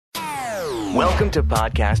Welcome to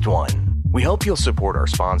Podcast One. We hope you'll support our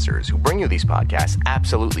sponsors who bring you these podcasts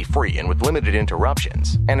absolutely free and with limited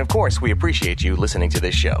interruptions. And of course, we appreciate you listening to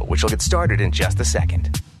this show, which will get started in just a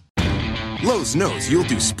second. Lowe's knows you'll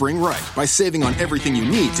do spring right by saving on everything you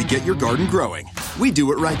need to get your garden growing. We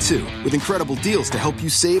do it right too, with incredible deals to help you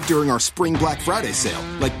save during our Spring Black Friday sale,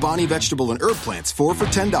 like Bonnie vegetable and herb plants, 4 for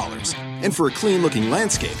 $10. And for a clean-looking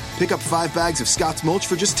landscape, pick up 5 bags of Scott's mulch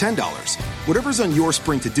for just $10. Whatever's on your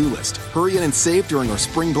spring to-do list, hurry in and save during our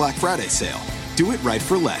Spring Black Friday sale. Do it right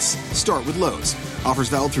for less. Start with Lowe's. Offers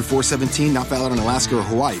valid through 4/17, not valid on Alaska or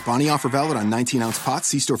Hawaii. Bonnie offer valid on 19-ounce pots.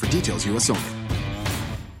 See store for details, U.S. only.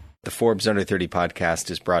 The Forbes Under 30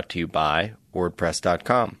 podcast is brought to you by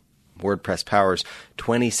WordPress.com. WordPress powers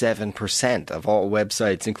 27% of all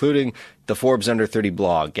websites, including the Forbes Under 30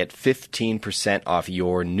 blog. Get 15% off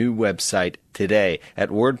your new website today at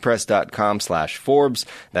WordPress.com/Forbes.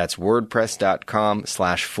 That's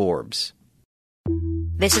WordPress.com/Forbes.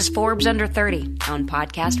 This is Forbes Under 30 on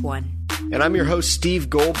Podcast One. And I'm your host, Steve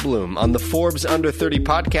Goldblum. On the Forbes Under 30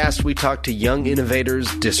 podcast, we talk to young innovators,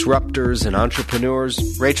 disruptors, and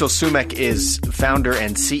entrepreneurs. Rachel Sumekh is founder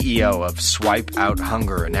and CEO of Swipe Out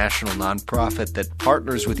Hunger, a national nonprofit that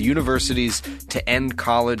partners with universities to end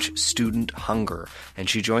college student hunger. And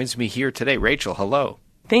she joins me here today. Rachel, hello.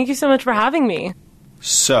 Thank you so much for having me.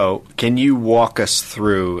 So, can you walk us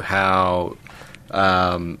through how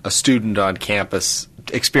a student on campus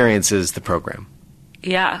experiences the program?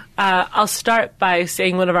 Yeah. I'll start by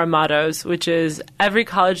saying one of our mottos, which is every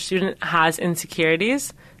college student has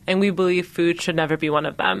insecurities, and we believe food should never be one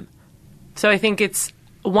of them. So I think it's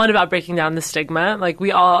one about breaking down the stigma. Like,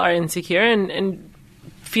 we all are insecure, and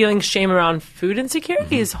feeling shame around food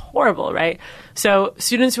insecurity is horrible, right? So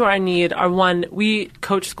students who are in need are one, we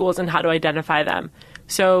coach schools on how to identify them.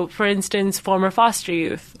 So, for instance, former foster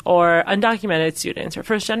youth or undocumented students or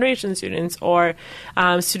first-generation students or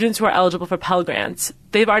students who are eligible for Pell Grants,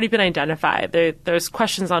 they've already been identified. There's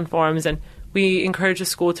questions on forms, and we encourage the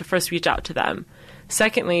school to first reach out to them.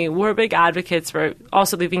 Secondly, we're big advocates for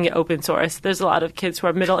also leaving it open source. There's a lot of kids who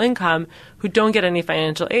are middle income who don't get any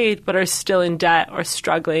financial aid but are still in debt or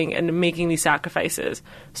struggling and making these sacrifices.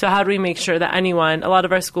 So how do we make sure that anyone, a lot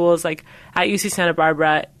of our schools, like at UC Santa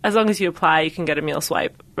Barbara, as long as you apply, you can get a meal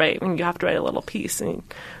swipe, right? And you have to write a little piece. And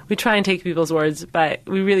we try and take people's words, but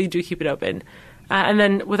we really do keep it open. And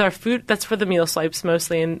then with our food, that's for the meal swipes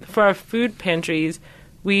mostly. And for our food pantries,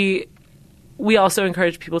 we also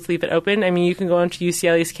encourage people to leave it open. I mean, you can go onto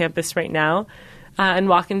UCLA's campus right now and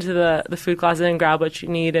walk into the food closet and grab what you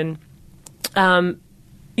need. And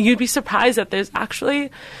you'd be surprised that there's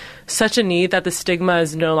actually such a need that the stigma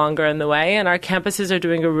is no longer in the way. And our campuses are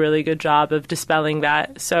doing a really good job of dispelling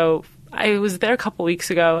that. So I was there a couple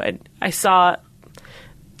weeks ago, and I saw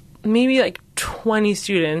maybe like 20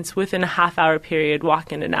 students within a half-hour period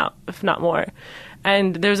walk in and out, if not more.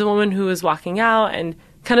 And there's a woman who was walking out and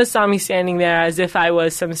kind of saw me standing there as if I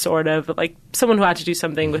was some sort of, like, someone who had to do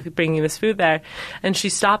something with bringing this food there. And she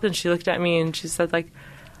stopped and she looked at me and she said, like,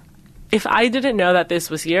 if I didn't know that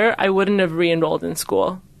this was here, I wouldn't have re-enrolled in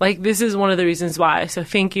school. Like, this is one of the reasons why. So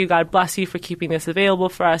thank you. God bless you for keeping this available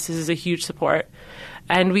for us. This is a huge support.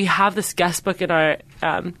 And we have this guest book in our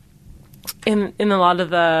in a lot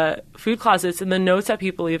of the food closets, and the notes that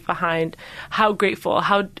people leave behind, how grateful,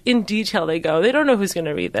 how in detail they go. They don't know who's going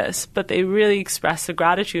to read this, but they really express the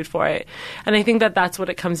gratitude for it. And I think that that's what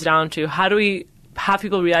it comes down to. How do we have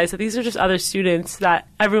people realize that these are just other students, that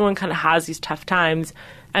everyone kind of has these tough times,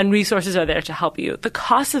 and resources are there to help you. The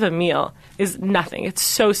cost of a meal is nothing. It's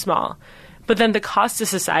so small. But then the cost to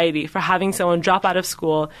society for having someone drop out of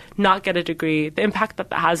school, not get a degree, the impact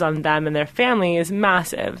that has on them and their family is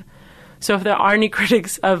massive. So if there are any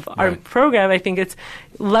critics of our program, I think it's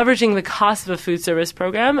leveraging the cost of a food service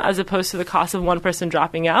program as opposed to the cost of one person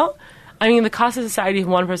dropping out. I mean, the cost of society of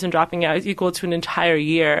one person dropping out is equal to an entire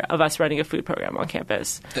year of us running a food program on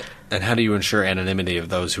campus. And how do you ensure anonymity of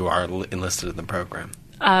those who are enlisted in the program?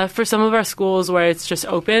 For some of our schools where it's just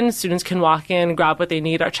open, students can walk in, grab what they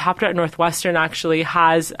need. Our chapter at Northwestern actually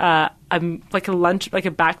has a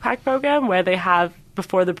backpack program where they have,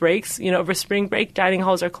 before the breaks, over spring break, dining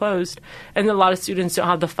halls are closed, and a lot of students don't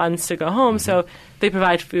have the funds to go home, so they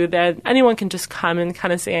provide food there. Anyone can just come and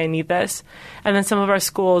kind of say, I need this. And then some of our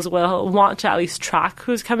schools will want to at least track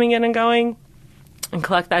who's coming in and going and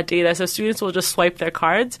collect that data. So students will just swipe their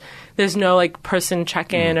cards. There's no person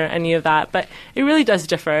check-in or any of that, but it really does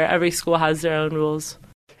differ. Every school has their own rules.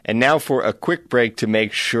 And now for a quick break to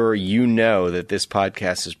make sure you know that this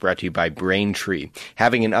podcast is brought to you by Braintree.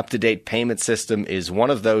 Having an up-to-date payment system is one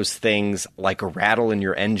of those things like a rattle in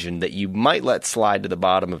your engine that you might let slide to the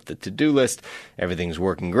bottom of the to-do list. Everything's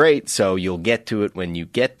working great, so you'll get to it when you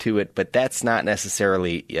get to it, but that's not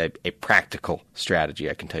necessarily a practical strategy.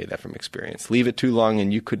 I can tell you that from experience. Leave it too long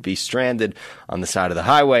and you could be stranded on the side of the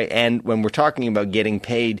highway. And when we're talking about getting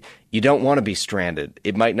paid, you don't want to be stranded.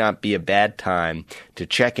 It might not be a bad time to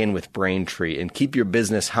check in with Braintree and keep your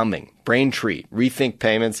business humming. Braintree, rethink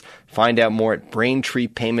payments. Find out more at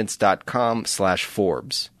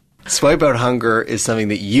braintreepayments.com/Forbes. Swipe Out Hunger is something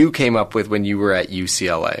that you came up with when you were at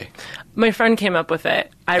UCLA. My friend came up with it.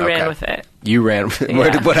 I ran with it. You ran with it.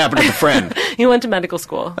 Yeah. What happened to the friend? He went to medical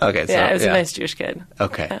school. Okay. So, he was a nice Jewish kid.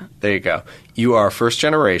 Okay. Yeah. There you go. You are first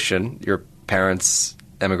generation. Your parents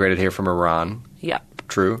emigrated here from Iran. Yep.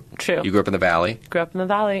 True? True. You grew up in the Valley? Grew up in the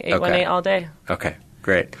Valley, 818 all day. Okay,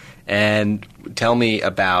 great. And tell me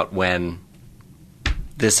about when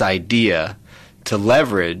this idea to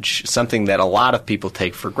leverage something that a lot of people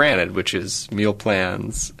take for granted, which is meal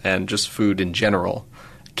plans and just food in general,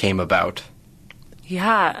 came about.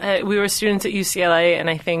 Yeah, we were students at UCLA, and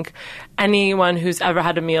I think anyone who's ever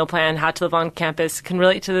had a meal plan, had to live on campus, can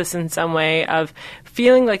relate to this in some way of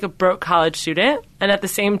feeling like a broke college student and at the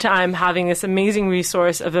same time having this amazing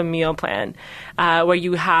resource of a meal plan where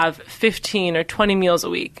you have 15 or 20 meals a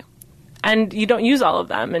week. And you don't use all of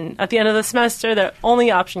them. And at the end of the semester, the only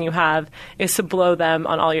option you have is to blow them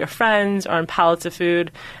on all your friends or on pallets of food.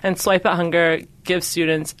 And Swipe Out Hunger gives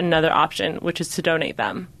students another option, which is to donate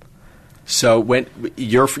them. So when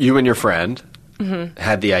you and your friend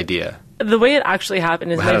had the idea. The way it actually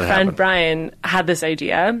happened is my friend Brian had this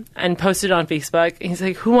idea and posted it on Facebook. He's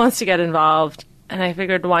like, who wants to get involved? And I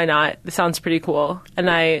figured, why not? This sounds pretty cool. And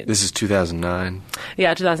This is 2009?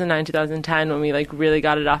 Yeah, 2009, 2010, when we really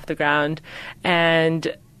got it off the ground.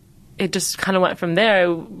 And it just kind of went from there.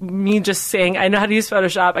 Me just saying, I know how to use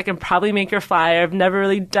Photoshop. I can probably make your flyer. I've never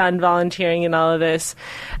really done volunteering in all of this.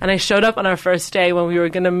 And I showed up on our first day when we were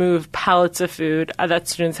going to move pallets of food that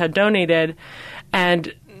students had donated.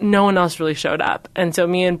 And no one else really showed up. And so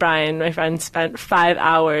me and Brian, my friend, spent 5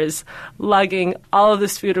 hours lugging all of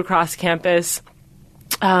this food across campus.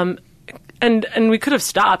 And we could have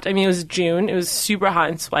stopped. I mean, it was June. It was super hot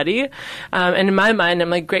and sweaty. And in my mind, I'm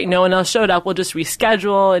like, great, no one else showed up. We'll just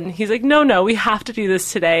reschedule. And he's like, no, we have to do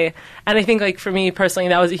this today. And I think, for me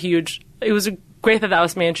personally, it was great that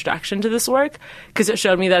was my introduction to this work because it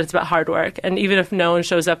showed me that it's about hard work. And even if no one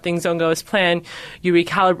shows up, things don't go as planned, you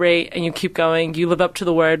recalibrate and you keep going. You live up to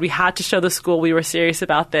the word. We had to show the school we were serious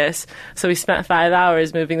about this. So we spent 5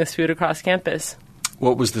 hours moving this food across campus.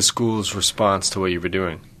 What was the school's response to what you were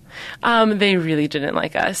doing? They really didn't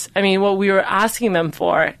like us. I mean, what we were asking them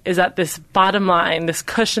for is that this bottom line, this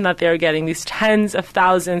cushion that they were getting, these tens of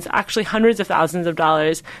thousands, actually hundreds of thousands of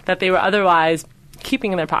dollars that they were otherwise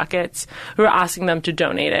keeping in their pockets, we were asking them to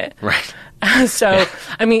donate it. Right. So,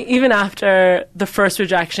 I mean, even after the first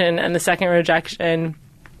rejection and the second rejection,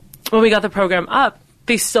 when we got the program up,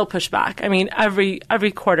 they still push back. I mean, every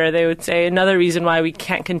quarter they would say another reason why we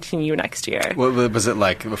can't continue next year. What was it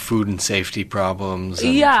like? Food and safety problems?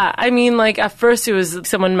 Yeah, I mean, at first it was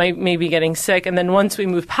someone may be getting sick, and then once we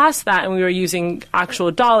moved past that and we were using actual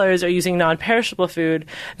dollars or using non-perishable food,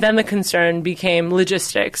 then the concern became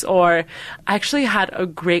logistics. Or I actually had a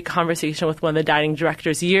great conversation with one of the dining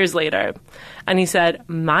directors years later, and he said,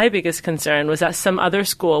 my biggest concern was that some other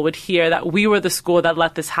school would hear that we were the school that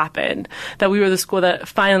let this happen, that we were the school that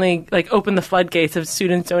finally opened the floodgates of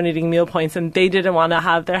students donating meal points, and they didn't want to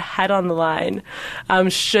have their head on the line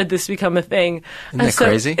should this become a thing. Isn't that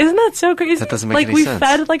crazy? Isn't that so crazy? That doesn't make any we sense.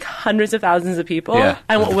 fed hundreds of thousands of people, yeah.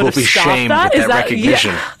 and what would have stopped that is that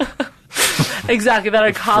recognition. Yeah. Exactly, that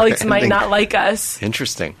our colleagues might not like us.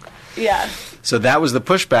 Interesting. Yeah. So that was the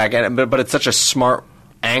pushback, but it's such a smart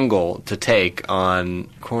angle to take on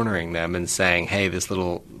cornering them and saying, hey, this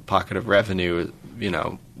little pocket of revenue,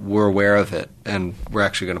 we're aware of it and we're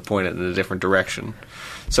actually going to point it in a different direction.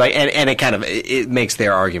 So and it makes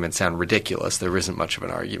their argument sound ridiculous. There isn't much of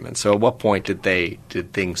an argument. So at what point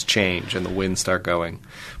did things change and the wind start going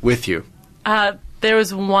with you? There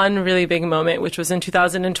was one really big moment, which was in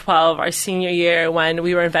 2012, our senior year, when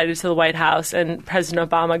we were invited to the White House and President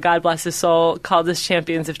Obama, God bless his soul, called us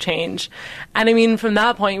champions of change. And I mean, from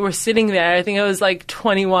that point, we're sitting there. I think it was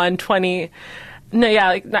 21, 20. No, yeah,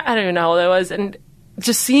 I don't even know how old I was. And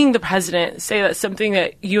just seeing the president say that something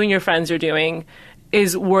that you and your friends are doing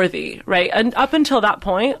is worthy, right? And up until that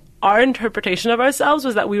point, our interpretation of ourselves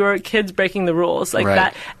was that we were kids breaking the rules, like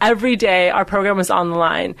that every day our program was on the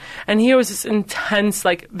line. And here was this intense,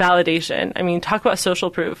 like, validation. I mean, talk about social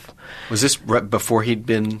proof. Was this right before he'd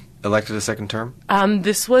been elected a second term?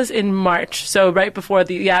 This was in March, so right before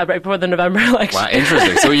the November election. Wow,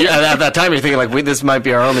 interesting. So at that time, you're thinking like, this might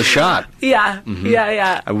be our only shot. Yeah,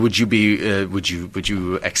 yeah. Would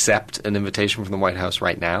you accept an invitation from the White House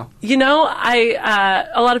right now? You know,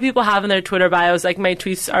 a lot of people have in their Twitter bios, like, my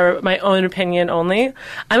tweets are my own opinion only.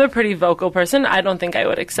 I'm a pretty vocal person. I don't think I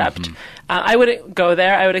would accept. I wouldn't go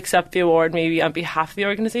there. I would accept the award maybe on behalf of the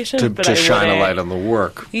organization, but to I shine a light on the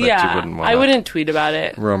work. Yeah, you wouldn't want I wouldn't tweet about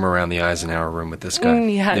it. Roam around the Eisenhower room with this guy.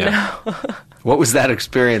 No. What was that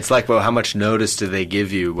experience like? Well, how much notice do they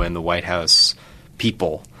give you when the White House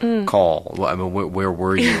people call? Well, I mean, where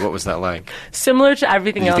were you? What was that like? Similar to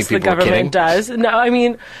everything else the government does. No, I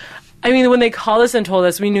mean, when they called us and told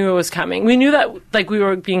us, we knew it was coming. We knew that, like, we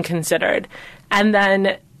were being considered. And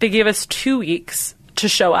then they gave us 2 weeks to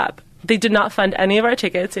show up. They did not fund any of our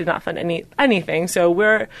tickets. They did not fund anything. So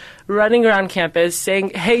we're running around campus saying,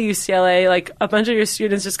 hey, UCLA, like, a bunch of your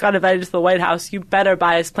students just got invited to the White House. You better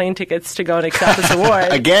buy us plane tickets to go and accept this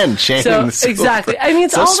award. Again, shaming the school. Exactly. I mean,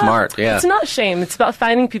 it's so all smart, about, it's not shame. It's about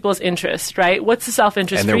finding people's interest, right? What's the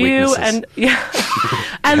self-interest for you? And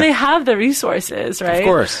and they have the resources, right? Of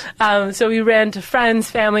course. So we ran to friends,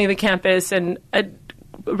 family, the campus, and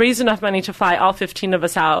raised enough money to fly all 15 of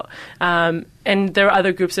us out. And there were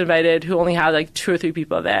other groups invited who only had like 2 or 3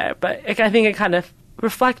 people there. But I think it kind of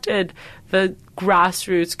reflected the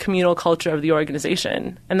grassroots communal culture of the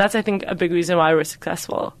organization. And that's, I think, a big reason why we're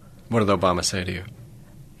successful. What did Obama say to you?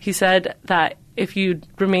 He said that if you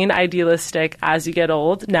remain idealistic as you get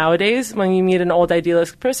old, nowadays, when you meet an old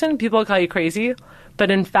idealistic person, people will call you crazy.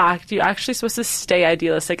 But in fact, you're actually supposed to stay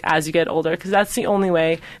idealistic as you get older, because that's the only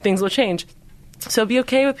way things will change. So be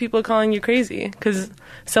okay with people calling you crazy, because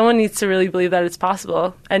someone needs to really believe that it's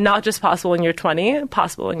possible, and not just possible when you're 20,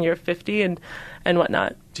 possible when you're 50 and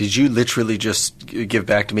whatnot. Did you literally just give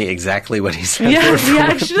back to me exactly what he said? Yeah, he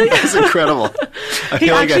actually. That's incredible. I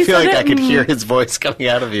feel like I could hear his voice coming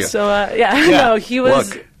out of you. So, no, he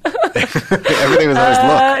was... Look. Everything was always look,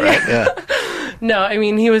 right? Yeah. No, I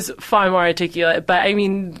mean, he was far more articulate, but I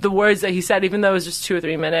mean, the words that he said, even though it was just 2 or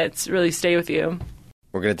 3 minutes, really stay with you.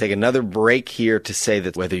 We're going to take another break here to say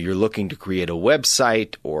that whether you're looking to create a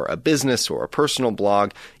website or a business or a personal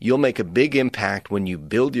blog, you'll make a big impact when you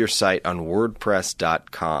build your site on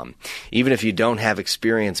WordPress.com. Even if you don't have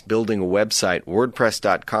experience building a website,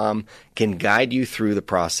 WordPress.com can guide you through the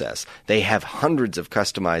process. They have hundreds of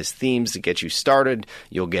customized themes to get you started.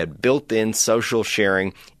 You'll get built-in social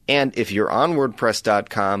sharing. And if you're on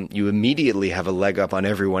WordPress.com, you immediately have a leg up on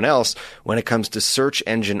everyone else when it comes to search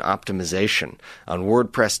engine optimization. On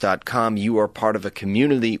WordPress.com, you are part of a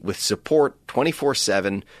community with support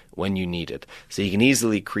 24/7 when you need it. So you can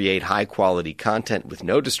easily create high-quality content with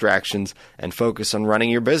no distractions and focus on running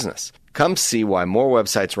your business. Come see why more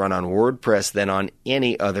websites run on WordPress than on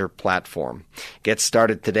any other platform. Get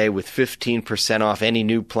started today with 15% off any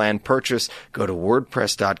new plan purchase. Go to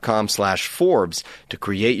WordPress.com/Forbes to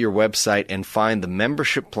create your website and find the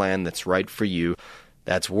membership plan that's right for you.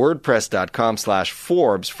 That's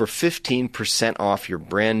WordPress.com/Forbes for 15% off your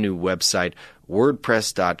brand new website,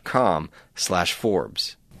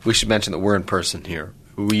 WordPress.com/Forbes. We should mention that we're in person here.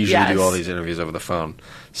 We usually do all these interviews over the phone.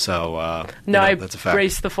 So, I that's a fact.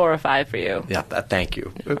 braced the 405 for you. Yeah, thank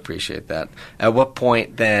you. I appreciate that. At what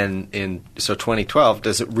point then in 2012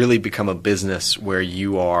 does it really become a business where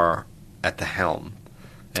you are at the helm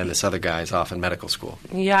and this other guy is off in medical school?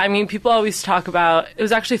 Yeah, I mean, people always talk about, it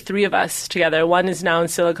was actually 3 of us together. One is now in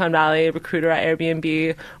Silicon Valley, a recruiter at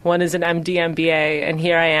Airbnb. One is an MD, MBA, and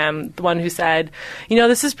here I am, the one who said,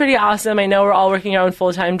 this is pretty awesome. I know we're all working our own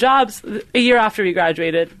full-time jobs. A year after we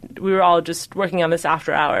graduated, we were all just working on this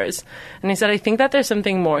after hours. And he said, I think that there's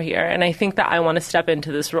something more here, and I think that I want to step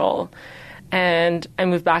into this role. And I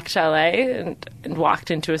moved back to LA and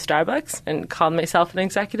walked into a Starbucks and called myself an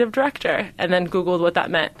executive director and then Googled what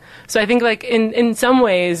that meant. So I think like in some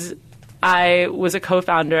ways I was a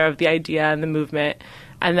co-founder of the idea and the movement.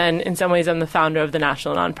 And then in some ways I'm the founder of the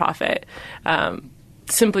national nonprofit,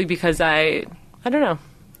 simply because I don't know.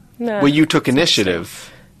 Well, you took initiative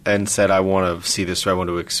and said, I want to see this, or I want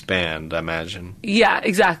to expand, I imagine. Yeah,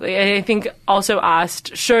 exactly. And I think also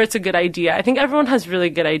asked, sure, it's a good idea. I think everyone has really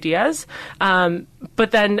good ideas. But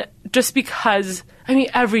then just because,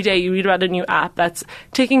 every day you read about a new app that's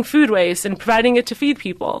taking food waste and providing it to feed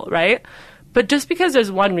people, right? But just because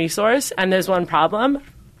there's one resource and there's one problem,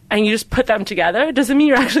 and you just put them together, it doesn't mean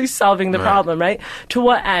you're actually solving the problem, right? To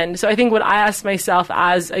what end? So I think what I asked myself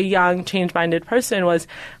as a young, change-minded person was,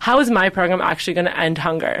 how is my program actually going to end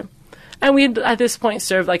hunger? And we had, at this point,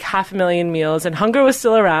 served like 500,000 meals, and hunger was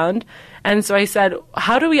still around. And so I said,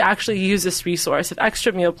 how do we actually use this resource of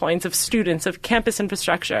extra meal points, of students, of campus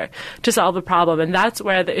infrastructure to solve the problem? And that's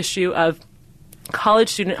where the issue of college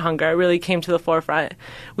student hunger really came to the forefront.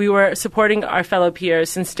 We were supporting our fellow peers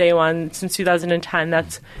since day one, since 2010.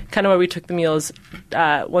 That's kind of where we took the meals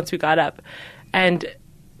once we got up. And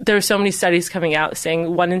there are so many studies coming out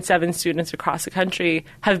saying 1 in 7 students across the country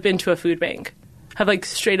have been to a food bank, have like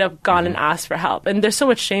straight up gone and asked for help. And there's so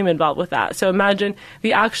much shame involved with that. So imagine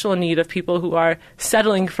the actual need of people who are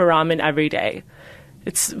settling for ramen every day.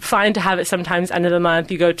 It's fine to have it sometimes end of the month.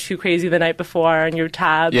 You go too crazy the night before on your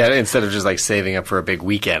tab. Yeah, instead of just like saving up for a big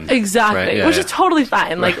weekend. Exactly, right? which is totally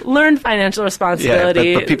fine. Like, learn financial responsibility.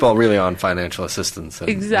 Yeah, but people are really on financial assistance. And,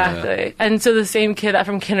 exactly. And so the same kid that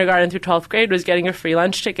from kindergarten through 12th grade was getting a free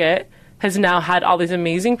lunch ticket has now had all these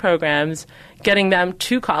amazing programs, getting them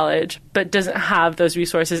to college, but doesn't have those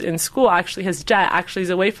resources in school, actually has debt, actually is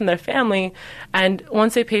away from their family. And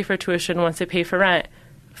once they pay for tuition, once they pay for rent,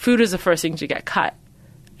 food is the first thing to get cut.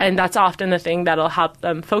 And that's often the thing that'll help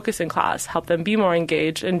them focus in class, help them be more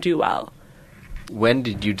engaged and do well. When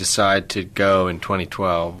did you decide to go in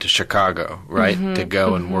 2012 to Chicago, right? To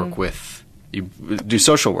go and work with, you do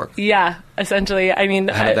social work? Yeah, essentially. I mean,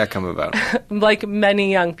 how did that come about? Like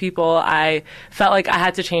many young people, I felt like I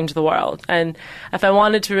had to change the world. And if I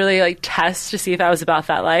wanted to really like test to see if I was about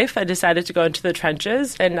that life, I decided to go into the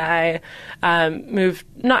trenches. And I moved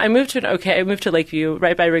to Lakeview,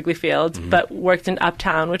 right by Wrigley Field, but worked in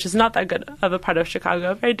Uptown, which is not that good of a part of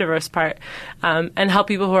Chicago, a very diverse part, and help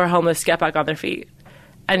people who are homeless get back on their feet.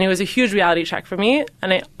 And it was a huge reality check for me.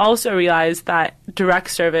 And I also realized that direct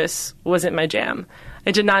service wasn't my jam.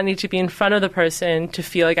 I did not need to be in front of the person to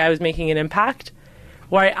feel like I was making an impact.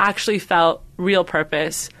 Where I actually felt real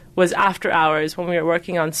purpose was after hours when we were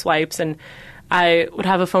working on swipes, and I would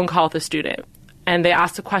have a phone call with a student. And they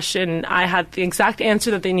asked a question, and I had the exact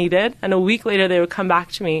answer that they needed. And a week later, they would come back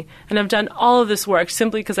to me. And I've done all of this work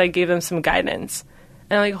simply because I gave them some guidance.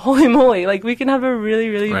 And like, holy moly, like we can have a really,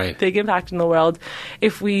 really big impact in the world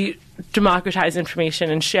if we democratize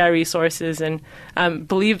information and share resources and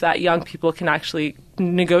believe that young people can actually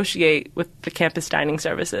negotiate with the campus dining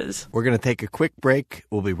services. We're going to take a quick break.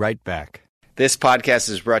 We'll be right back. This podcast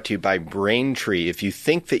is brought to you by Braintree. If you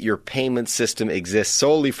think that your payment system exists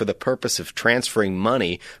solely for the purpose of transferring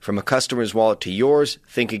money from a customer's wallet to yours,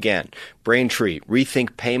 think again. Braintree,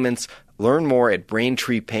 rethink payments. Learn more at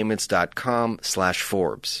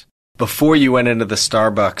braintreepayments.com/Forbes. Before you went into the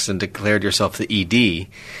Starbucks and declared yourself the ED,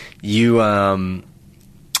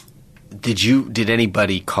 did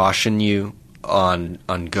anybody caution you on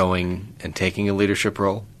going and taking a leadership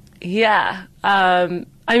role? Yeah. I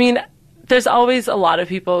mean, there's always a lot of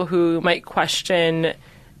people who might question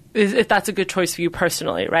if that's a good choice for you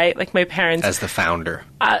personally, right? Like my parents, as the founder.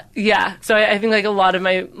 Yeah. So I think like a lot of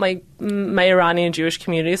my Iranian Jewish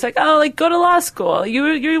community is like, oh, like go to law school.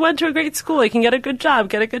 You went to a great school. You can get a good job,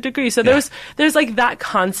 get a good degree. So there's like that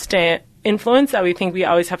constant influence that we think we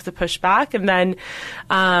always have to push back. And then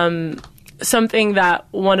something that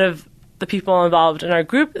one of the people involved in our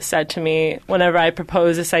group said to me whenever I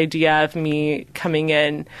proposed this idea of me coming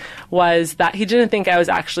in was that he didn't think I was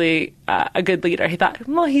actually a good leader. He thought,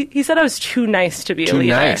 well, he said I was too nice to be a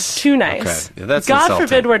leader. Too nice. Okay. Yeah, that's God insulting.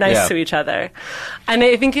 forbid we're nice to each other. And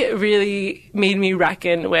I think it really made me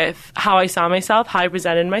reckon with how I saw myself, how I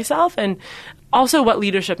presented myself, and also what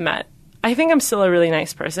leadership meant. I think I'm still a really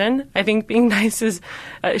nice person. I think being nice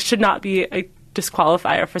should not be a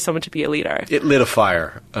disqualifier for someone to be a leader. It lit a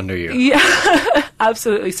fire under you. Yeah,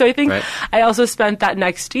 absolutely. So I think I also spent that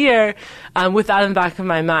next year with that in the back of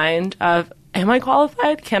my mind of, am I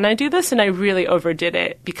qualified? Can I do this? And I really overdid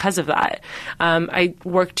it because of that. I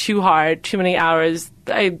worked too hard, too many hours.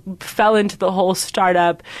 I fell into the whole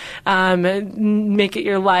startup, make it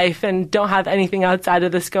your life, and don't have anything outside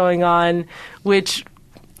of this going on, which,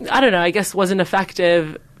 I don't know, I guess wasn't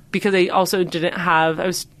effective because I also didn't have, I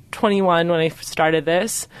was 21 when I started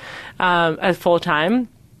this at full-time,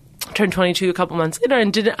 turned 22 a couple months later,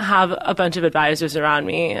 and didn't have a bunch of advisors around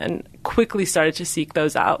me, and quickly started to seek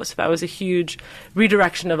those out. So that was a huge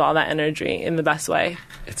redirection of all that energy in the best way.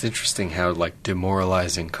 It's interesting how like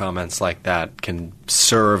demoralizing comments like that can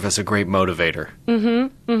serve as a great motivator.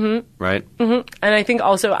 Right? And I think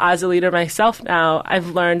also as a leader myself now, I've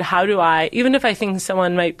learned how do I, even if I think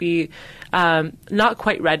someone might be not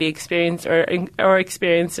quite ready, experienced or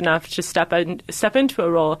experienced enough to step into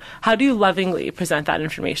a role, how do you lovingly present that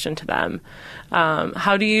information to them?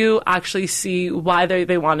 How do you actually see why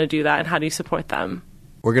they want to do that, and how do you support them?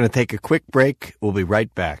 We're going to take a quick break. We'll be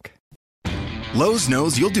right back. Lowe's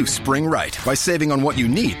knows you'll do spring right by saving on what you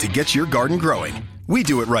need to get your garden growing. We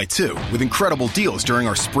do it right, too, with incredible deals during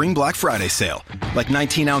our Spring Black Friday sale, like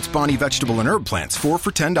 19-ounce Bonnie vegetable and herb plants, 4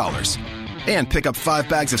 for $10. And pick up 5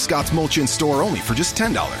 bags of Scott's mulch in store only for just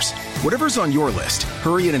 $10. Whatever's on your list,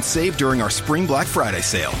 hurry in and save during our Spring Black Friday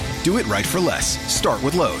sale. Do it right for less. Start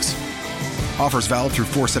with Lowe's. Offers valid through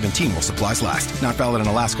 4/17 while supplies last. Not valid in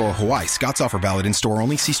Alaska or Hawaii. Scott's offer valid in store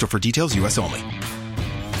only. See store for details. U.S. only.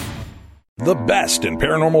 The best in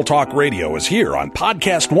paranormal talk radio is here on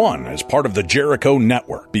Podcast One as part of the Jericho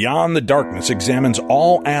Network. Beyond the Darkness examines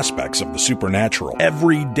all aspects of the supernatural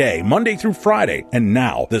every day, Monday through Friday. And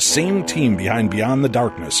now, the same team behind Beyond the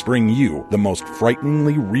Darkness bring you the most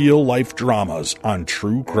frighteningly real-life dramas on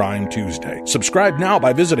True Crime Tuesday. Subscribe now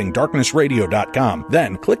by visiting darknessradio.com.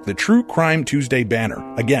 Then click the True Crime Tuesday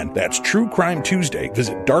banner. Again, that's True Crime Tuesday.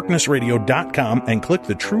 Visit darknessradio.com and click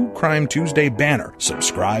the True Crime Tuesday banner.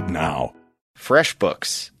 Subscribe now.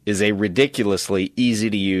 FreshBooks is a ridiculously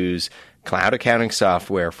easy-to-use cloud accounting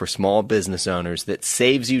software for small business owners that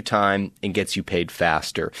saves you time and gets you paid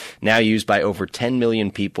faster. Now used by over 10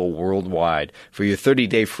 million people worldwide. For your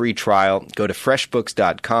 30-day free trial, go to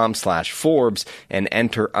freshbooks.com/Forbes and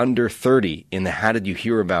enter under 30 in the How Did You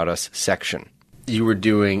Hear About Us section. You were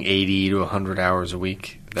doing 80 to 100 hours a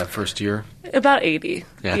week that first year? About 80.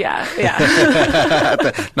 Yeah.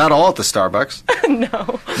 Not all at the Starbucks.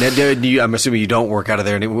 No. Now, I'm assuming you don't work out of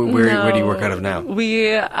there. Where do you work out of now?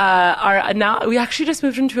 We are now. We actually just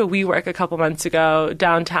moved into a WeWork a couple months ago in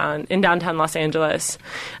downtown Los Angeles,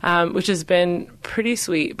 which has been pretty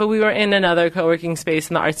sweet. But we were in another co-working space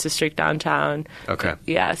in the Arts District downtown. Okay.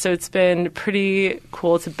 Yeah, so it's been pretty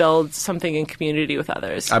cool to build something in community with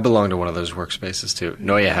others. I belong to one of those workspaces too,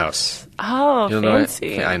 Noya House. Oh,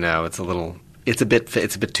 fancy. I know it's a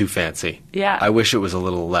bit too fancy. Yeah. I wish it was a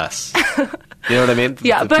little less. You know what I mean?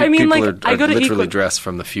 Yeah, but I mean, like, I go to literally dressed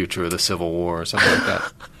from the future of the Civil War or something like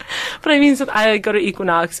that. But I mean, so I go to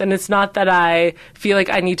Equinox, and it's not that I feel like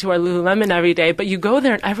I need to wear Lululemon every day, but you go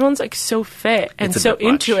there, and everyone's like so fit and so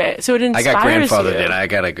into it. So it inspires you. I got grandfathered in. I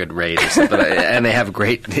got a good rate or something. And they have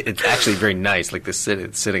great, it's actually very nice, like the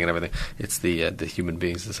sitting and everything. It's the human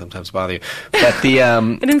beings that sometimes bother you. But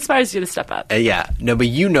it inspires you to step up. Yeah. No, but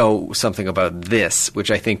you know something about this,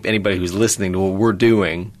 which I think anybody who's listening to what we're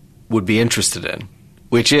doing would be interested in,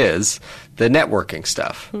 which is the networking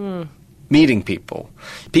stuff. Meeting people.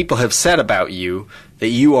 People have said about you that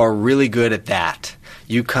you are really good at that.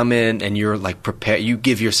 You come in and you're like prepared. You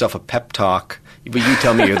give yourself a pep talk, but you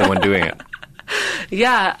tell me you're the one doing it.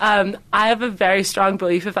 Yeah, I have a very strong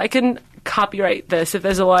belief. If I can copyright this, if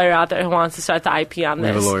there's a lawyer out there who wants to start the IP on this.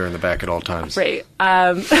 We have a lawyer in the back at all times. Right.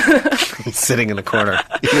 He's sitting in the corner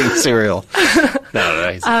eating cereal.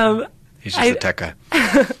 No, he's just a tech guy.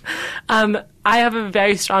 I have a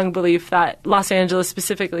very strong belief that Los Angeles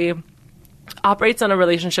specifically operates on a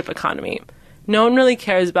relationship economy. No one really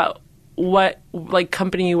cares about what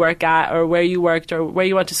company you work at or where you worked or where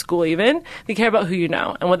you went to school even. They care about who you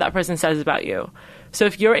know and what that person says about you. So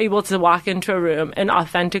if you're able to walk into a room and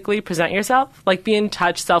authentically present yourself, like be in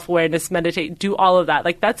touch, self-awareness, meditate, do all of that,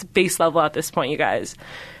 like that's base level at this point, you guys.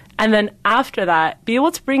 And then after that, be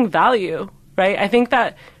able to bring value, right? I think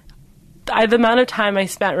that the amount of time I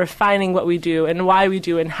spent refining what we do and why we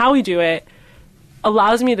do and how we do it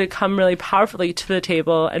allows me to come really powerfully to the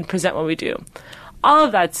table and present what we do. All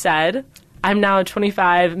of that said, I'm now a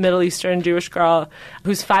 25 Middle Eastern Jewish girl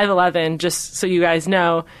who's 5'11", just so you guys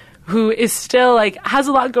know, who is still has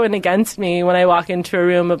a lot going against me when I walk into a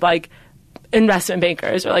room of investment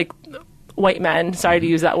bankers or white men. Sorry to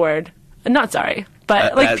use that word. Not sorry.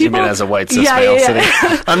 But people, you mean as a white cis male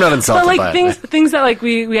sitting, I'm not insulted by it. Things that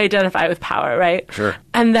we identify with power, right? Sure.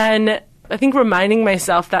 And then I think reminding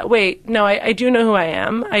myself that, wait, no, I do know who I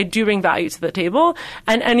am. I do bring value to the table,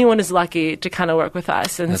 and anyone is lucky to kind of work with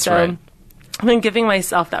us. And That's right. I think giving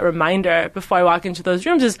myself that reminder before I walk into those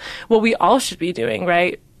rooms is what we all should be doing,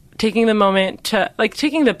 right? Taking the moment to,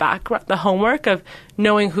 taking the homework of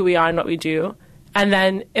knowing who we are and what we do. And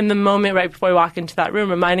then in the moment right before we walk into that room,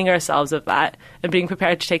 reminding ourselves of that and being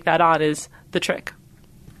prepared to take that on is the trick.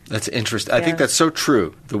 That's interesting. I think that's so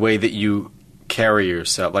true, the way that you carry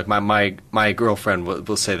yourself. Like my girlfriend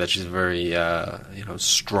will say that she's a very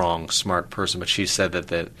strong, smart person, but she said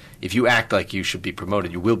that if you act like you should be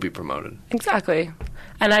promoted, you will be promoted. Exactly.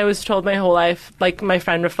 And I was told my whole life, like my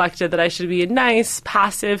friend reflected, that I should be nice,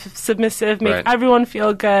 passive, submissive, make everyone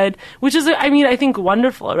feel good, which is, I think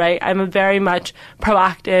wonderful, right? I'm a very much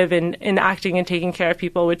proactive in acting and taking care of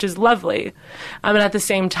people, which is lovely. And at the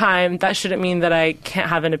same time, that shouldn't mean that I can't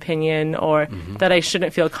have an opinion or that I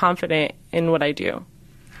shouldn't feel confident in what I do.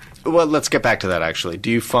 Well, let's get back to that, actually.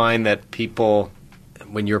 Do you find that people,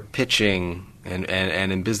 when you're pitching and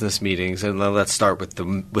in business meetings, and let's start with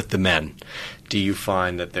the men, do you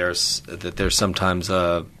find that there's sometimes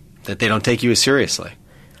that they don't take you as seriously?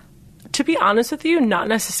 To be honest with you, not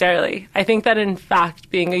necessarily. I think that, in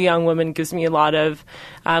fact, being a young woman gives me a lot of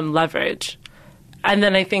leverage. And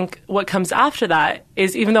then I think what comes after that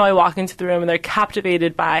is, even though I walk into the room and they're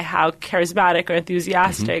captivated by how charismatic or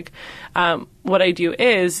enthusiastic what I do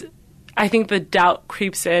is, I think the doubt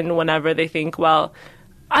creeps in whenever they think, well,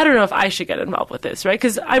 I don't know if I should get involved with this, right?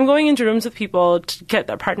 Because I'm going into rooms with people to get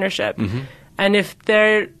their partnership. And if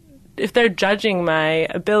they're judging my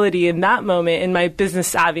ability in that moment, in my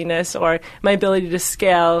business savviness or my ability to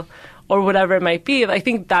scale or whatever it might be, I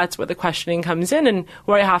think that's where the questioning comes in, and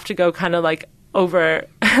where I have to go kind of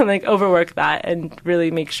overwork that and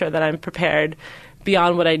really make sure that I'm prepared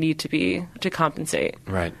beyond what I need to be to compensate.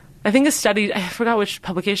 Right. I think a study, I forgot which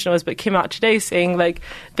publication it was, but it came out today saying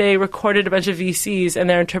they recorded a bunch of VCs and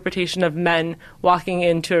their interpretation of men walking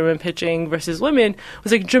into a room pitching versus women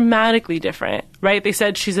was dramatically different, right? They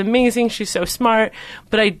said she's amazing, she's so smart,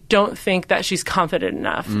 but I don't think that she's confident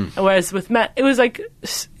enough. Whereas with men, it was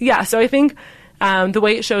so I think the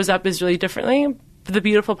way it shows up is really differently. But the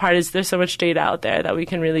beautiful part is there's so much data out there that we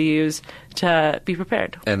can really use to be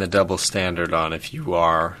prepared. And the double standard on if you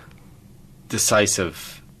are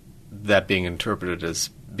decisive, that being interpreted as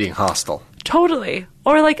being hostile. Totally.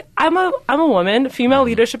 Or I'm a woman. Female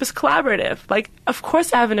leadership is collaborative. Of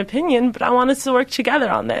course I have an opinion, but I want us to work together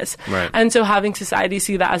on this. Right. And so having society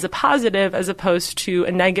see that as a positive as opposed to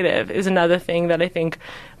a negative is another thing that I think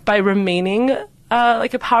by remaining a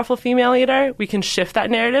powerful female leader, we can shift that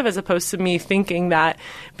narrative as opposed to me thinking that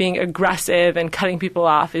being aggressive and cutting people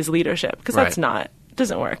off is leadership, because that's not. It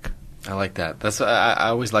doesn't work. I like that. I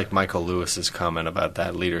always liked Michael Lewis's comment about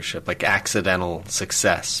that leadership, accidental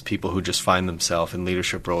success. People who just find themselves in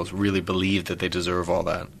leadership roles really believe that they deserve all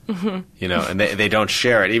that, and they don't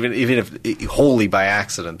share it, even if wholly by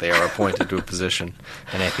accident they are appointed to a position.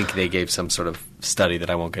 And I think they gave some sort of study that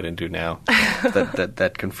I won't get into now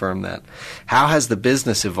that confirmed that. How has the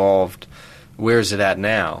business evolved? Where is it at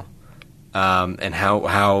now? And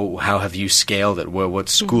how have you scaled it? What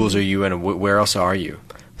schools are you in, and where else are you?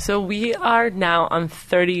 So we are now on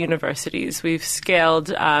 30 universities. We've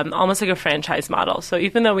scaled almost like a franchise model. So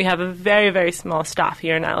even though we have a very, very small staff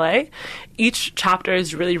here in LA, each chapter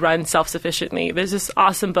is really run self-sufficiently. There's this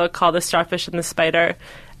awesome book called The Starfish and the Spider,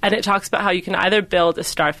 and it talks about how you can either build a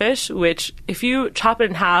starfish, which if you chop it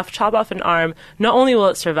in half, chop off an arm, not only will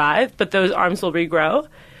it survive, but those arms will regrow.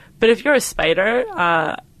 But if you're a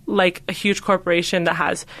spider, like a huge corporation that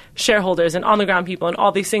has shareholders and on-the-ground people and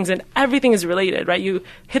all these things, and everything is related, right? You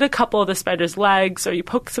hit a couple of the spider's legs or you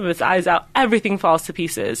poke some of its eyes out, everything falls to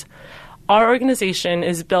pieces. Our organization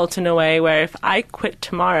is built in a way where if I quit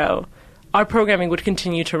tomorrow, our programming would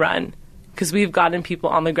continue to run because we've gotten people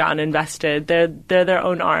on the ground invested. They're their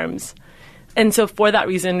own arms. And so for that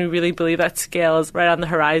reason, we really believe that scale is right on the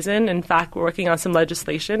horizon. In fact, we're working on some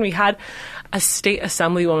legislation. We had a state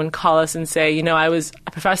assemblywoman call us and say, I was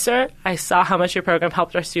a professor. I saw how much your program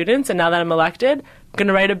helped our students. And now that I'm elected, I'm going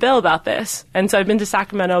to write a bill about this. And so I've been to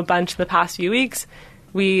Sacramento a bunch in the past few weeks.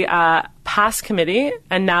 We passed committee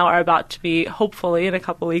and now are about to be, hopefully in a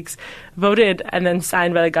couple weeks, voted and then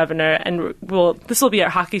signed by the governor. And this will be our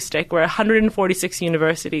hockey stick, where 146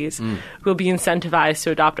 universities will be incentivized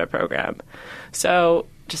to adopt our program. So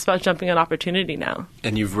just about jumping on opportunity now.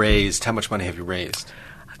 And how much money have you raised?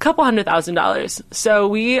 A couple $100,000. So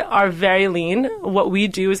we are very lean. What we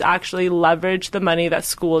do is actually leverage the money that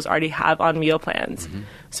schools already have on meal plans.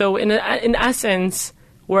 So in essence,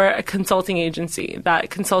 we're a consulting agency that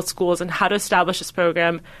consults schools on how to establish this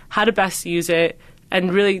program, how to best use it,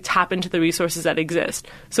 and really tap into the resources that exist.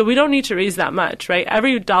 So we don't need to raise that much, right?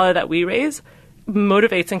 Every dollar that we raise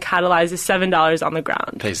motivates and catalyzes $7 on the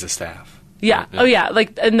ground. Pays the staff. Yeah. Oh, yeah.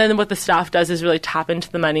 And then what the staff does is really tap into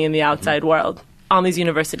the money in the outside world on these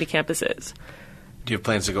university campuses. Do you have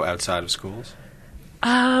plans to go outside of schools?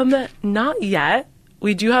 Not yet.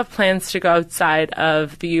 We do have plans to go outside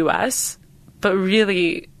of the U.S., but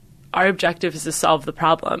really, our objective is to solve the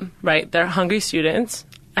problem, right? They're hungry students.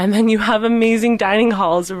 And then you have amazing dining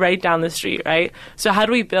halls right down the street, right? So how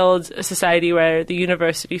do we build a society where the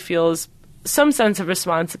university feels some sense of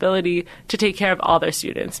responsibility to take care of all their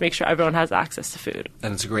students, make sure everyone has access to food?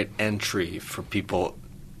 And it's a great entry for people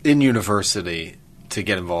in university to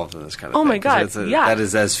get involved in this kind of thing. Oh my God, That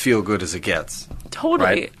is as feel-good as it gets. Totally.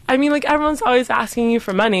 Right? I mean, like, everyone's always asking you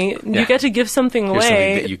for money. Yeah. You get to give something Here's away.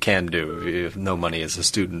 something that you can do if no money as a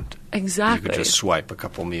student. Exactly. You could just swipe a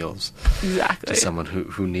couple meals Exactly. to someone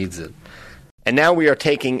who needs it. And now we are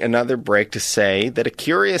taking another break to say that a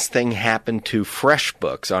curious thing happened to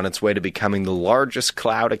FreshBooks on its way to becoming the largest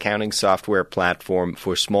cloud accounting software platform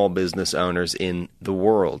for small business owners in the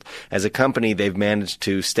world. As a company, they've managed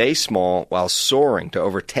to stay small while soaring to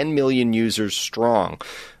over 10 million users strong.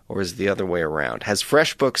 Or is it the other way around? Has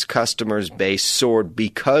FreshBooks' customers base soared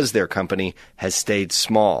because their company has stayed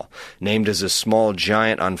small? Named as a small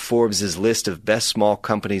giant on Forbes' list of best small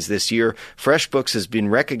companies this year, FreshBooks has been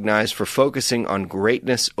recognized for focusing on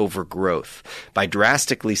greatness over growth. By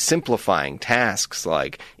drastically simplifying tasks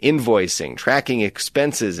like invoicing, tracking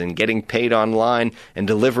expenses, and getting paid online, and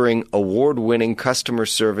delivering award-winning customer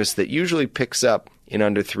service that usually picks up in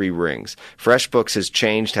under 3 rings. FreshBooks has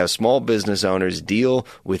changed how small business owners deal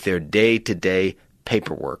with their day-to-day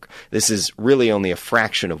paperwork. This is really only a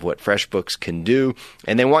fraction of what FreshBooks can do,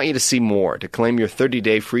 and they want you to see more. To claim your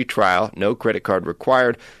 30-day free trial, no credit card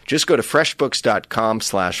required, just go to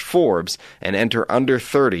freshbooks.com/Forbes and enter under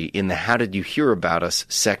 30 in the How Did You Hear About Us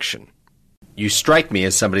section. You strike me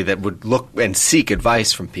as somebody that would look and seek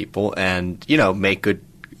advice from people and, make good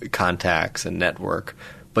contacts and network.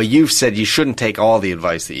 But you've said you shouldn't take all the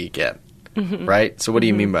advice that you get, right? So what do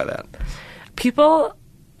you mean by that? People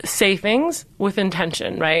say things with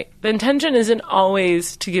intention, right? The intention isn't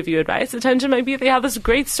always to give you advice. The intention might be they have this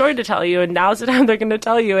great story to tell you, and now's the time they're going to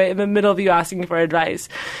tell you it in the middle of you asking for advice.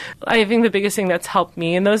 I think the biggest thing that's helped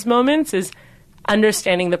me in those moments is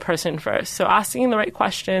understanding the person first. So asking the right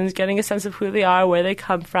questions, getting a sense of who they are, where they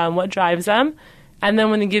come from, what drives them. And then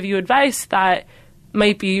when they give you advice that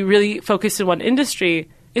might be really focused in one industry,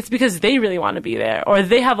 it's because they really want to be there, or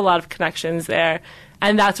they have a lot of connections there,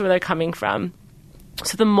 and that's where they're coming from.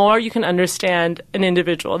 So the more you can understand an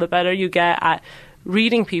individual, the better you get at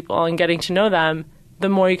reading people and getting to know them, the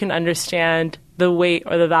more you can understand the weight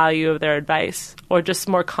or the value of their advice, or just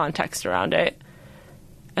more context around it.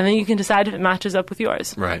 And then you can decide if it matches up with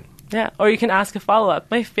yours. Right. Yeah. Or you can ask a follow-up.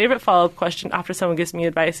 My favorite follow-up question after someone gives me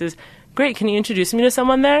advice is, great, can you introduce me to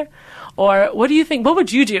someone there? Or what do you think, what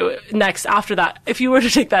would you do next after that if you were to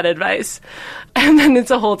take that advice? And then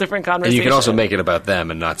it's a whole different conversation. And you can also make it about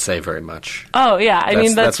them and not say very much. Oh, yeah. I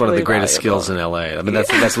mean, that's one really of the greatest valuable. skills in L.A. I mean,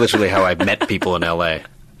 that's literally how I met people in L.A.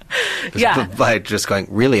 Yeah. By just going,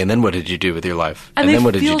 really? And then what did you do with your life? And then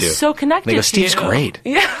what they did you feel do? so connected And they go, to Steve's you. great.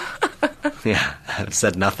 Yeah. Yeah. I've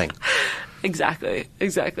said nothing. Exactly.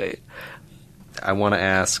 I want to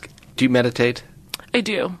ask, do you meditate? I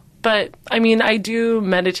do. But, I mean, I do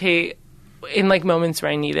meditate in, moments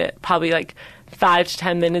where I need it. Probably, 5 to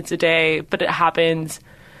 10 minutes a day. But it happens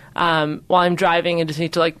while I'm driving and just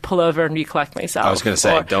need to, pull over and recollect myself. I was going to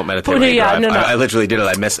say, don't meditate when you drive. No. I literally did it.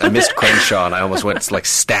 I missed Crenshaw, and I almost went,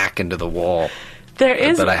 stack into the wall. There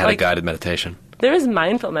is, but I had a guided meditation. There is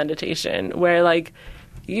mindful meditation where, I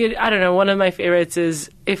don't know, one of my favorites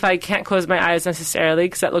is if I can't close my eyes necessarily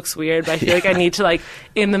because that looks weird, but I feel like I need to,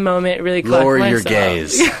 in the moment, really collect Lower myself. your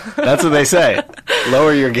gaze. That's what they say.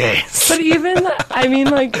 Lower your gaze. But even, I mean,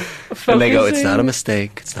 focusing... And they go, it's not a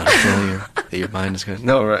mistake. It's not a failure. That your mind is going,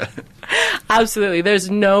 no, right. Absolutely.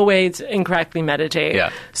 There's no way to incorrectly meditate.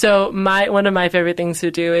 Yeah. So one of my favorite things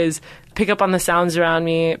to do is pick up on the sounds around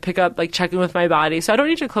me, pick up, checking with my body. So I don't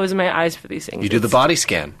need to close my eyes for these things. You do the body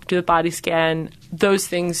scan. Do the body scan. Those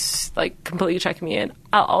things, completely check me in.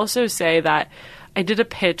 I'll also say that I did a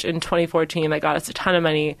pitch in 2014 that got us a ton of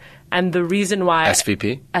money. And the reason why...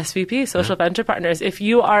 SVP, Social Venture Partners. If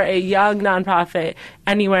you are a young nonprofit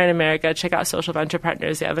anywhere in America, check out Social Venture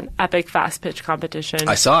Partners. They have an epic fast pitch competition.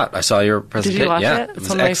 I saw it. I saw your presentation. Did you watch yeah, it? It's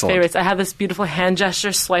one of excellent. my favorites. I have this beautiful hand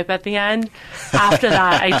gesture swipe at the end. After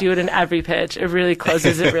that, I do it in every pitch. It really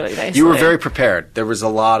closes it really nicely. You were very prepared. There was a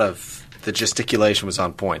lot of... The gesticulation was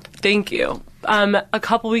on point. Thank you. A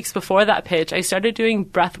couple weeks before that pitch, I started doing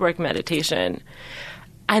breathwork meditation.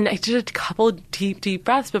 And I did a couple deep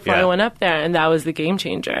breaths before I went up there, and that was the game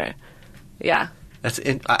changer. Yeah.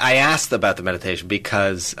 I asked about the meditation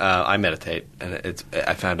because I meditate, and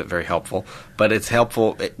I found it very helpful. But it's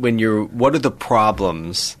helpful when what are the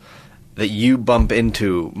problems that you bump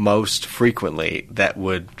into most frequently that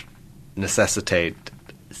would necessitate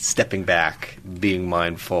stepping back, being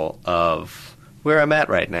mindful of where I'm at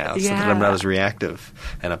right now, so that I'm not as reactive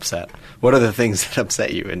and upset. What are the things that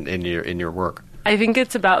upset you in your work? I think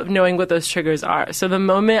it's about knowing what those triggers are. So the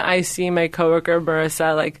moment I see my coworker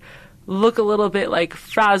Marissa look a little bit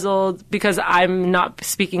frazzled because I'm not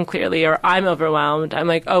speaking clearly or I'm overwhelmed, I'm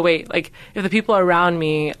like, oh wait, if the people around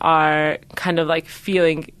me are kind of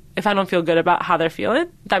feeling, if I don't feel good about how they're feeling,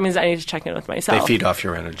 that means I need to check in with myself. They feed off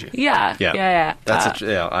your energy. Yeah. That's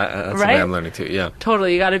right? the way I'm learning too. Yeah,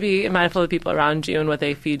 totally. You got to be mindful of the people around you and what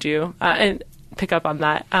they feed you, and pick up on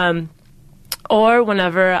that. Or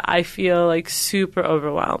whenever I feel super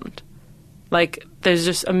overwhelmed, there's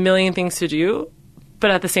just a million things to do, but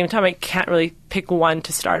at the same time I can't really pick one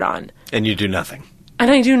to start on. And you do nothing. And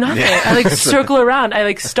I do nothing. Yeah. I circle around.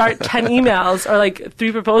 I start 10 emails or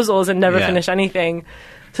 3 proposals and never finish anything.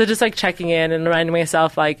 So just checking in and reminding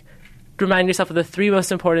myself, remind yourself of the 3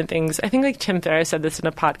 most important things. I think Tim Ferriss said this in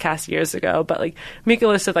a podcast years ago, but make a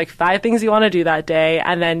list of 5 things you want to do that day,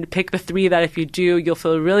 and then pick the 3 that if you do, you'll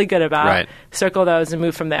feel really good about. Right. Circle those and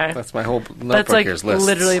move from there. That's my whole notebook. Here's lists.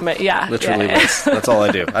 Literally lists. That's all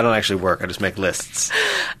I do. I don't actually work. I just make lists.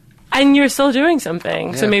 And you're still doing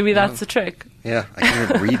something, so maybe that's the trick. Yeah, I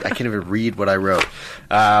can't even read what I wrote.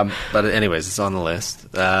 But anyways, it's on the list.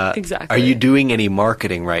 Exactly. Are you doing any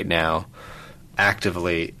marketing right now?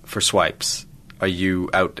 Actively for Swipes? Are you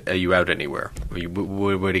out anywhere?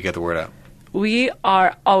 Where do you get the word out? We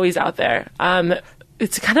are always out there.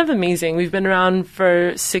 It's kind of amazing. We've been around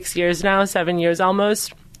for 6 years now, 7 years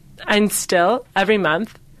almost, and still every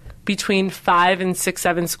month between 5 and 6,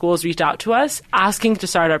 7 schools reach out to us asking to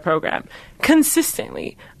start our program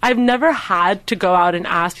consistently. I've never had to go out and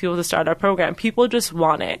ask people to start our program. People just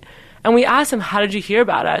want it. And we ask them, how did you hear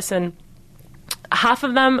about us? And half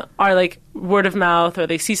of them are word of mouth, or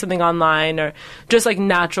they see something online, or just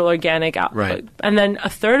natural organic output. Right. And then a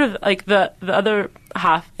third of the other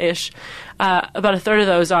half-ish, about a third of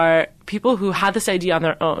those are people who had this idea on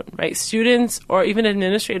their own, right? Students or even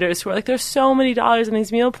administrators who are there's so many dollars in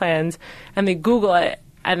these meal plans, and they Google it,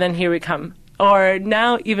 and then here we come. Or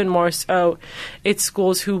now, even more so, it's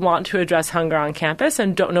schools who want to address hunger on campus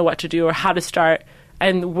and don't know what to do or how to start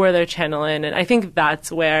and where their channel in. And I think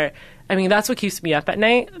that's where, that's what keeps me up at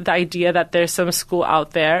night, the idea that there's some school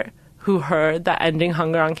out there who heard that ending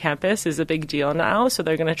hunger on campus is a big deal now, so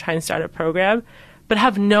they're going to try and start a program, but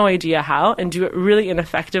have no idea how and do it really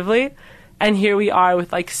ineffectively. And here we are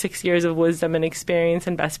with 6 years of wisdom and experience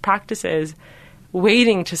and best practices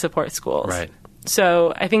waiting to support schools. Right.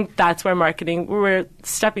 So I think that's where marketing, we're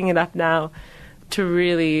stepping it up now to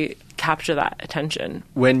really capture that attention.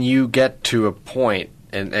 When you get to a point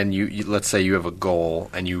and you let's say you have a goal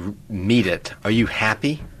and you meet it, are you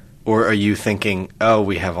happy? Or are you thinking, oh,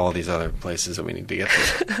 we have all these other places that we need to get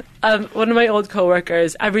to? One of my old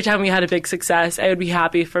coworkers, every time we had a big success, I would be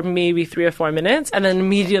happy for maybe 3 or 4 minutes and then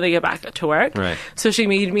immediately get back to work. Right. So she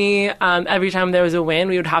made me, every time there was a win,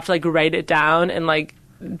 we would have to write it down and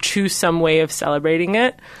choose some way of celebrating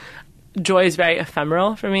it. Joy is very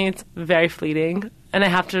ephemeral for me. It's very fleeting. And I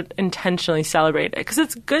have to intentionally celebrate it because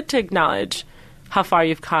it's good to acknowledge how far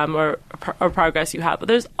you've come or progress you have. But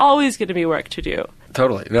there's always going to be work to do.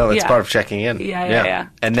 Totally. No, that's part of checking in. Yeah.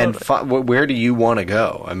 And totally. Then where do you want to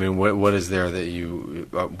go? What is there that you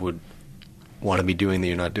would want to be doing that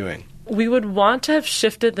you're not doing? We would want to have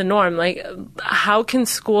shifted the norm. How can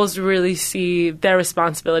schools really see their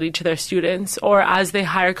responsibility to their students? Or as they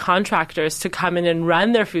hire contractors to come in and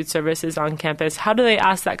run their food services on campus, how do they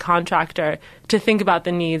ask that contractor to think about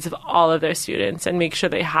the needs of all of their students and make sure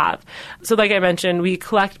they have? So like I mentioned, we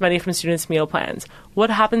collect money from students' meal plans. What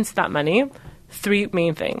happens to that money? 3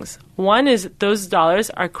 main things. One is those dollars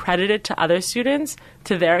are credited to other students,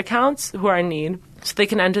 to their accounts who are in need, so they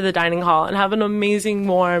can enter the dining hall and have an amazing,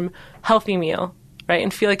 warm, healthy meal, right,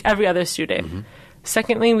 and feel like every other student. Mm-hmm.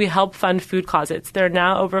 Secondly, we help fund food closets. There are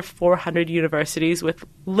now over 400 universities with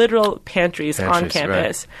literal pantries on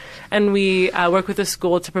campus. Right. And we work with the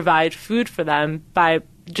school to provide food for them by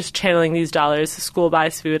just channeling these dollars. The school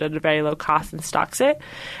buys food at a very low cost and stocks it.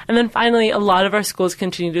 And then finally, a lot of our schools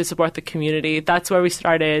continue to support the community. That's where we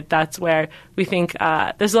started. That's where we think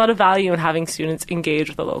there's a lot of value in having students engage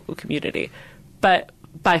with the local community. But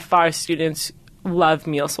by far, students love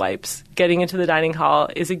meal swipes. Getting into the dining hall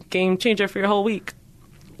is a game changer for your whole week.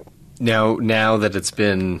 Now that it's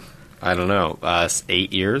been,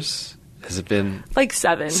 8 years? Has it been?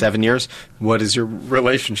 7. 7 years? What is your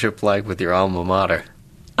relationship like with your alma mater?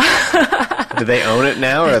 Do they own it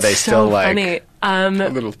now, or are they still funny. A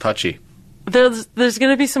little touchy? There's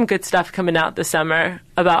going to be some good stuff coming out this summer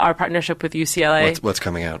about our partnership with UCLA. What's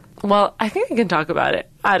coming out? Well, I think I can talk about it.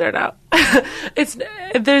 I don't know.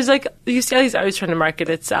 UCLA is always trying to market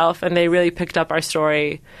itself, and they really picked up our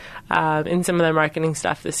story in some of their marketing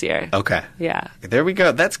stuff this year. Okay. Yeah. There we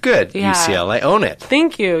go. That's good. Yeah. UCLA, own it.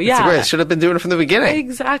 Thank you. Yeah. That's great. Should have been doing it from the beginning.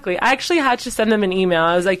 Exactly. I actually had to send them an email.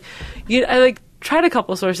 I was like, I tried a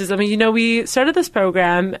couple sources. I mean, we started this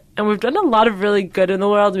program, and we've done a lot of really good in the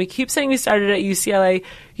world. We keep saying we started at UCLA.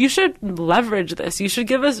 You should leverage this. You should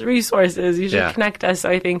give us resources. You should connect us. So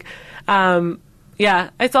I think,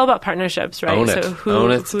 it's all about partnerships, right? Own it. So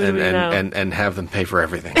Own it who do we know? and have them pay for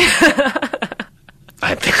everything.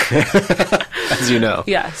 I think, as you know.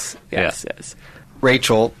 Yes.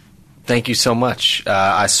 Rachel, thank you so much.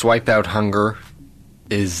 Swipe Out Hunger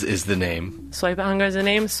is the name. Swipe Out Hunger is the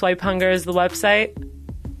name. Swipe Hunger is the website.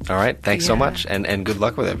 All right. Thanks so much, and good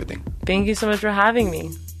luck with everything. Thank you so much for having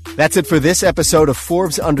me. That's it for this episode of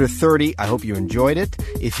Forbes Under 30. I hope you enjoyed it.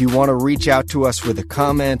 If you want to reach out to us with a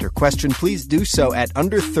comment or question, please do so at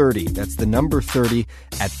under 30. That's the number 30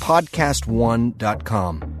 at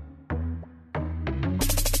podcast1.com.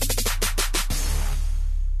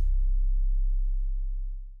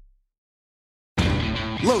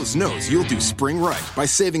 Lowe's knows you'll do spring right by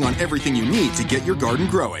saving on everything you need to get your garden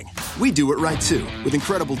growing. We do it right too, with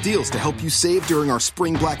incredible deals to help you save during our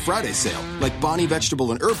Spring Black Friday sale, like Bonnie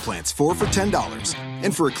vegetable and herb plants, 4 for $10.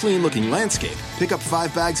 And for a clean-looking landscape, pick up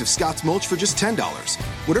 5 bags of Scott's mulch for just $10.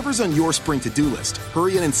 Whatever's on your spring to-do list,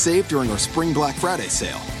 hurry in and save during our Spring Black Friday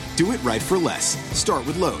sale. Do it right for less. Start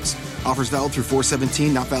with Lowe's. Offers valid through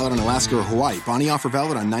 4/17, not valid on Alaska or Hawaii. Bonnie offer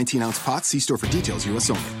valid on 19-ounce pots. See store for details,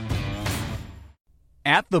 U.S. only.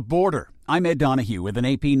 At the border, I'm Ed Donahue with an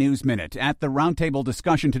AP News Minute. At the roundtable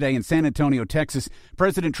discussion today in San Antonio, Texas,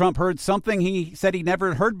 President Trump heard something he said he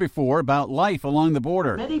never heard before about life along the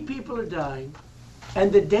border. Many people are dying,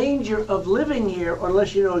 and the danger of living here,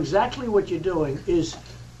 unless you know exactly what you're doing, is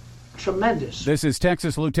tremendous. This is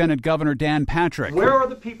Texas Lieutenant Governor Dan Patrick. Where are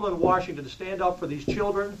the people in Washington to stand up for these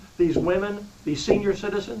children, these women, these senior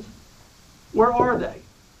citizens? Where are they?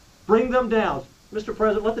 Bring them down. Mr.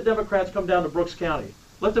 President, let the Democrats come down to Brooks County.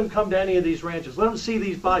 Let them come to any of these ranches. Let them see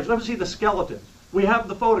these bodies. Let them see the skeletons. We have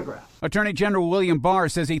the photographs. Attorney General William Barr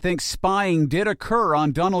says he thinks spying did occur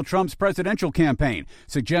on Donald Trump's presidential campaign,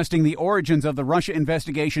 suggesting the origins of the Russia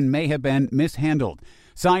investigation may have been mishandled.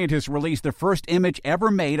 Scientists released the first image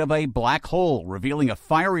ever made of a black hole, revealing a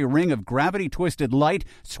fiery ring of gravity-twisted light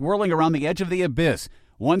swirling around the edge of the abyss.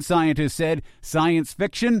 One scientist said science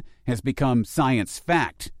fiction has become science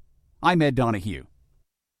fact. I'm Ed Donahue.